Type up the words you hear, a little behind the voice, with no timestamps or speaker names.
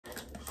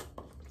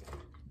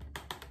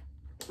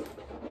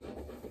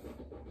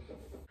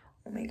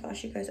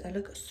gosh, you guys, I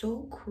look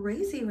so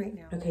crazy right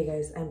now. Okay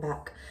guys, I'm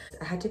back.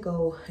 I had to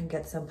go and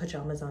get some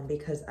pajamas on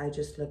because I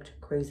just looked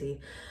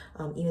crazy.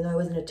 Even though I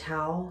was in a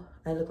towel,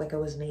 I looked like I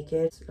was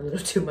naked a little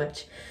too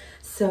much.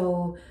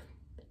 So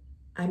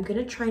I'm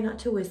gonna try not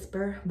to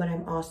whisper, but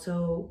I'm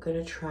also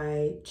gonna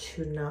try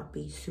to not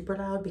be super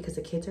loud because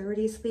the kids are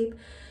already asleep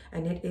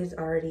and it is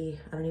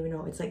already, I don't even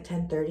know, it's like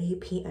 10:30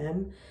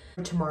 p.m.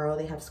 Tomorrow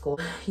they have school.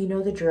 You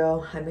know the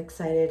drill. I'm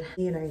excited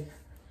and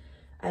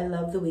I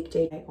love the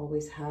weekday. I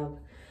always have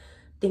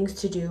things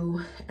to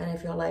do and I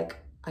feel like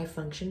I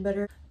function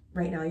better.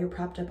 Right now you're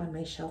propped up on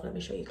my shelf. Let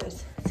me show you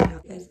guys.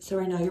 So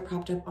right now you're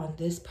propped up on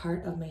this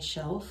part of my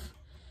shelf.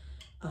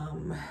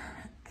 And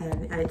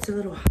it's a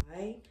little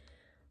high,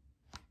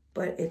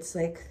 but it's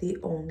like the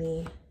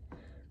only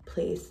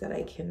place that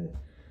I can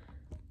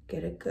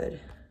get a good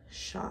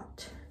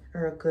shot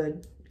or a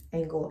good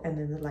angle, and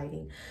then the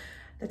lighting.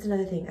 That's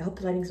another thing. I hope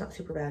the lighting's not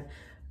super bad.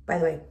 By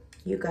the way,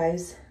 you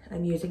guys,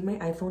 I'm using my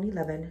iPhone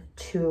 11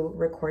 to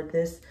record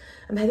this.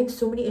 I'm having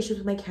so many issues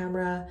with my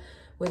camera,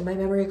 with my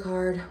memory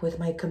card, with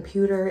my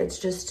computer. It's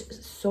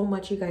just so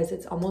much, you guys.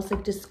 It's almost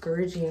like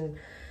discouraging.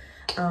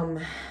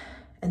 And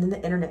then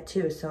the internet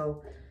too,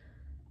 so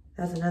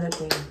that's another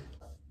thing.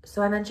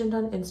 So I mentioned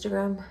on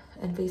Instagram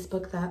and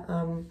Facebook that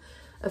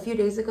a few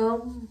days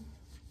ago,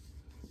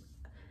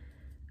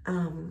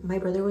 my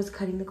brother was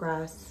cutting the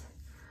grass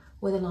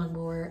with a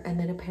lawnmower, and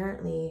then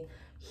apparently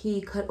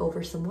he cut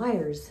over some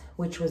wires,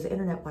 which was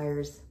internet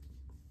wires.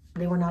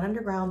 They were not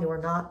underground. They were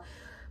not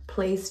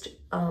placed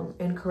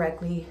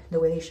incorrectly the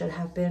way they should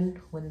have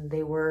been when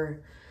they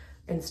were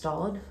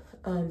installed.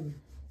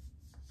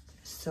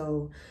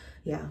 So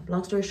yeah,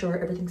 long story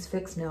short, everything's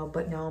fixed now,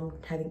 but now I'm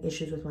having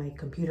issues with my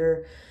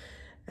computer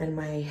and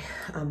my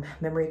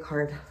memory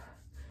card.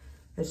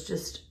 It's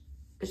just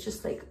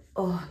like,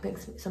 oh,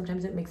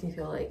 sometimes it makes me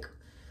feel like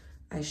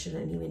I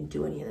shouldn't even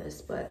do any of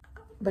this, but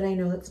I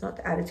know that's not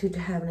the attitude to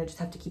have, and I just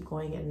have to keep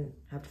going and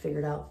have to figure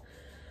it out.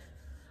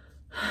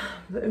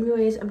 But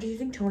anyways, I'm just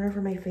using toner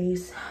for my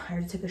face. I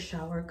already took a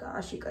shower.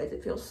 Gosh, you guys,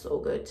 it feels so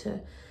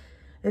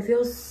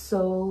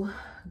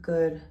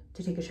good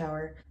to take a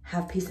shower,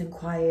 have peace and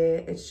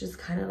quiet. It's just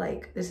kind of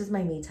like, this is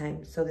my me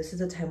time. So this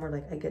is a time where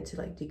like I get to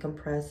like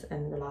decompress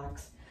and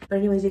relax. But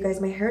anyways, you guys,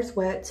 my hair is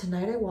wet.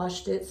 Tonight I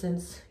washed it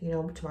since, you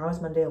know,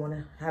 tomorrow's Monday. I want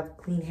to have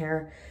clean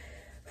hair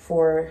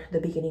for the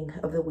beginning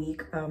of the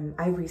week.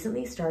 I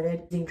recently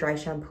started using dry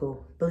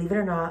shampoo. Believe it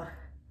or not,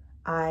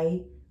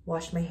 I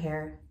wash my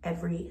hair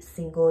every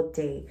single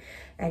day.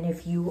 And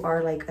if you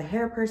are like a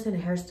hair person, a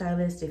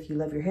hairstylist, if you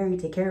love your hair, you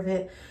take care of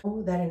it,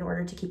 know that in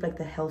order to keep like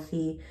the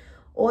healthy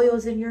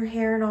oils in your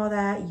hair and all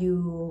that,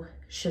 you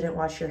shouldn't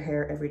wash your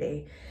hair every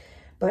day.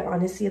 But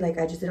honestly, like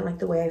I just didn't like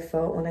the way I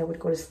felt when I would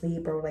go to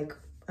sleep, or like,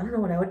 I don't know,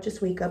 when I would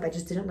just wake up, I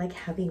just didn't like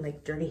having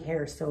like dirty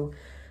hair. So,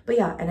 but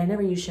yeah, and I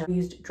never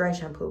used dry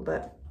shampoo,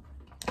 but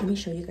let me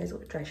show you guys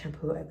what dry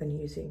shampoo I've been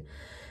using.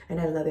 And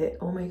I love it.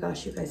 Oh my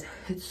gosh, you guys,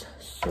 it's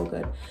so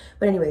good.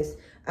 But anyways,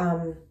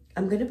 I'm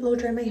gonna blow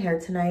dry my hair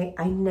tonight.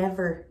 I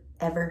never,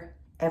 ever,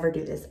 ever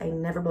do this. I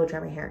never blow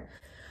dry my hair.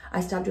 I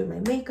stopped doing my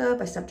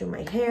makeup. I stopped doing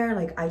my hair.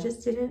 Like I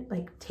just didn't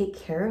like take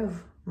care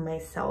of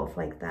myself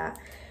like that.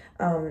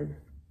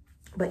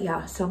 But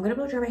yeah, so I'm gonna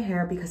blow dry my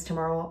hair because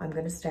tomorrow I'm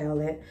gonna style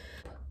it.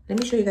 Let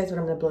me show you guys what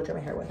I'm gonna blow dry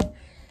my hair with.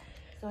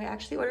 So I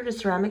actually ordered a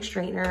ceramic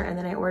straightener, and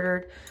then I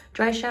ordered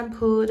dry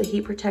shampoo, the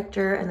heat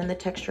protector, and then the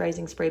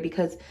texturizing spray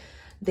because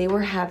they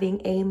were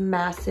having a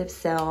massive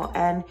sale.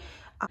 And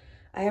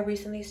I have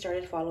recently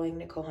started following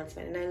Nicole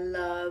Huntsman, and I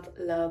love,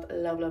 love,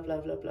 love, love,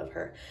 love, love, love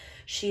her.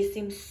 She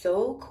seems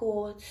so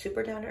cool,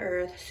 super down to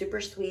earth, super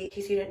sweet. In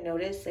case you didn't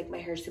notice, like my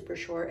hair's super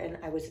short, and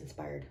I was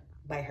inspired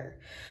by her.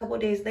 A couple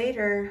days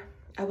later,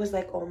 I was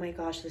like, oh my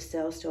gosh, the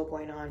sale's still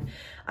going on.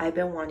 I've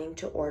been wanting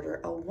to order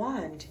a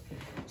wand.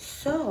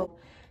 So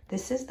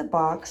this is the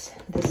box.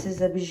 This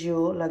is a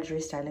Bijou luxury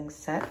styling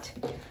set,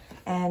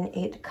 and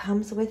it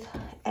comes with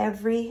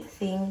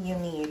everything you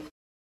need.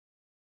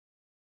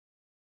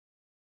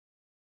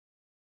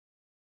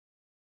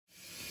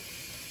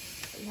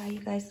 Yeah, you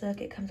guys,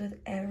 look, it comes with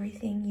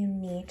everything you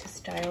need to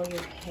style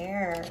your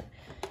hair.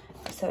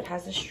 So it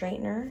has a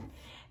straightener.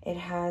 It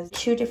has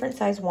 2 different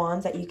size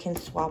wands that you can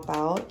swap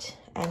out,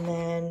 and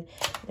then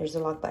there's a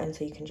lock button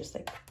so you can just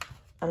like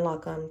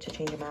unlock them to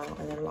change them out,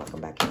 and then lock them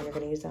back in when you're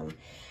gonna use them.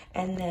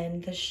 And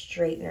then the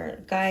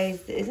straightener,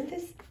 guys, isn't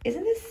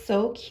this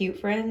so cute,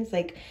 friends?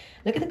 Like,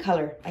 look at the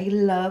color. I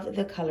love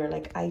the color.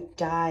 Like, I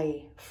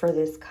die for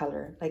this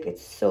color. Like,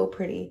 it's so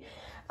pretty.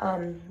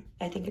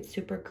 I think it's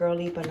super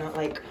girly, but not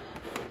like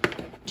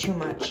too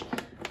much.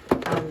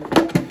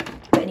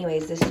 But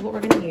anyways, this is what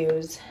we're gonna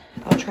use.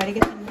 I'll try to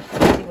get them.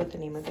 Let's see what the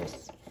name of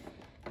this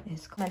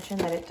is. Mention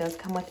that it does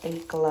come with a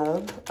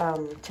glove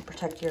to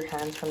protect your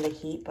hands from the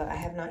heat, but I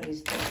have not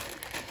used it.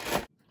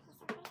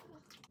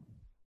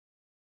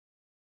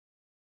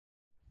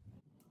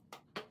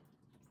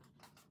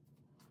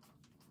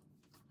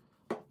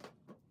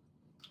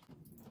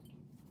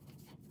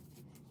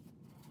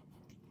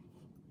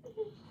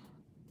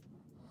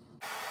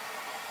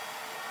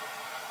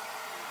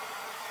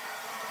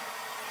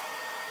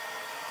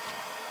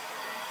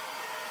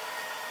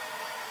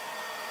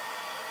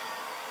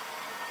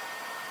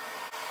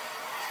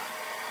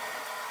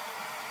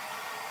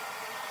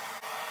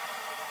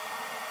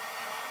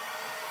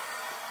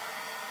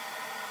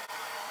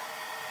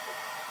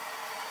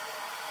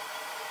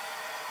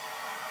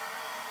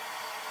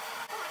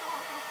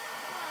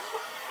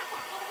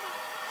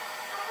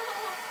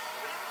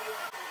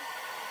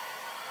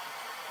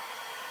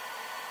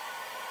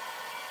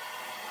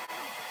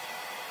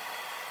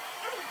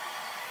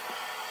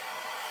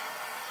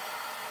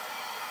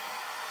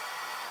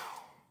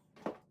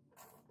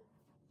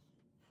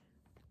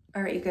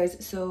 All right, you guys,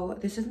 so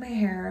this is my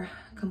hair,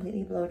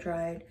 completely blow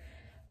dried.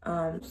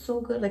 So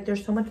good. Like,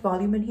 there's so much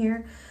volume in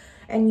here.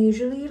 And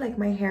usually, like,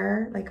 my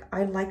hair, like,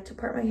 I like to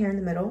part my hair in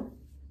the middle.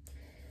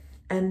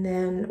 And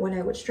then when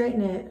I would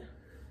straighten it,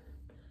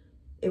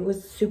 it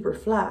was super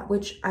flat,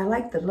 which I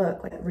like the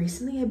look. Like,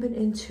 recently I've been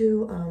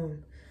into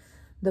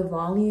the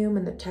volume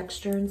and the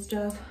texture and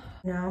stuff.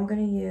 Now I'm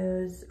gonna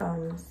use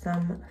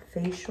some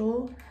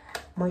facial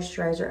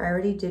moisturizer. I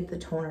already did the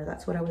toner.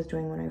 That's what I was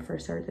doing when I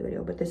first started the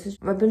video. But this is,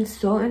 I've been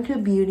so into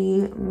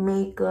beauty,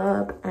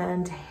 makeup,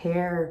 and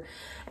hair.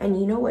 And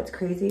you know what's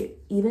crazy?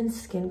 Even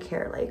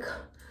skincare. Like,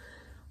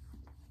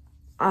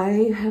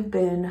 I have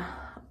been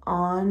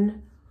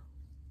on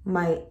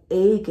my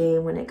A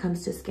game when it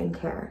comes to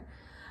skincare.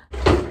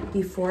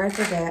 Before I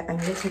forget, I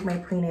need to take my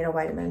prenatal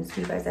vitamins.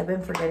 You guys, I've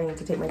been forgetting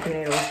to take my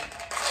prenatal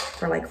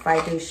for like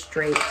 5 days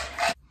straight.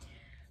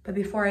 But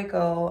before I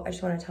go, I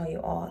just want to tell you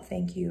all,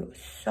 thank you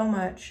so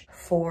much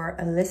for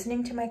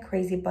listening to my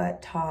crazy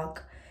butt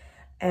talk.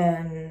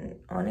 And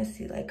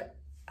honestly, like,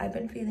 I've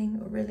been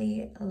feeling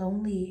really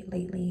lonely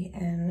lately.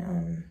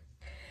 And,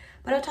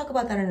 but I'll talk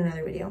about that in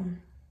another video.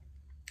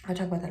 I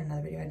don't want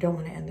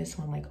to end this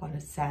one like on a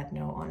sad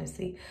note,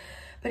 honestly.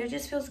 But it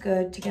just feels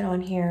good to get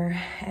on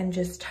here and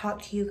just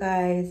talk to you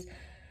guys.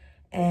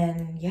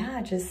 And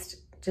yeah, just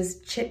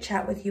chit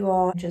chat with you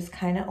all, just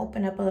kind of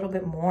open up a little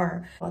bit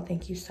more. Well,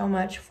 thank you so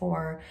much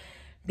for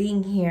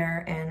being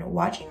here and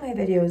watching my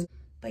videos.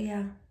 But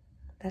yeah,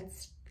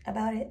 that's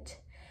about it.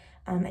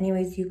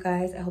 Anyways, you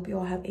guys, I hope you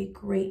all have a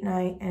great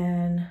night,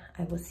 and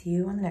I will see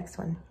you on the next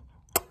one.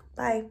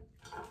 Bye.